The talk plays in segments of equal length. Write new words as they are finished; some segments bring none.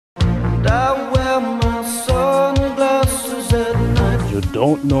You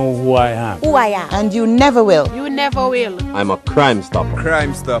don't know who I am. Who I am. And you never will. You never will. I'm a crime stopper.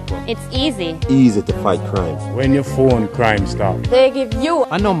 Crime stopper. It's easy. Easy to fight crime. When you phone Crime Stop, They give you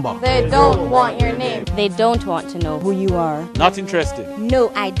A number. They don't want your name. They don't want to know who you are. Not interested. No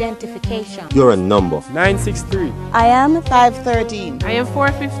identification. You're a number. 963. I am 513. I am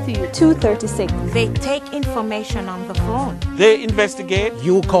 450. 236. They take information on the phone They investigate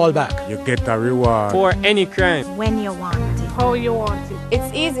you call back. You get a reward. for any crime. when you want it. How you want it.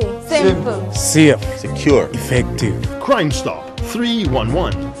 It's easy. Simple. Safe. Secure. Effective. Crime Stop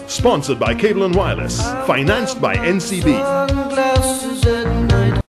 311. Sponsored by Cable & Wireless. Financed by NCB. Sunglasses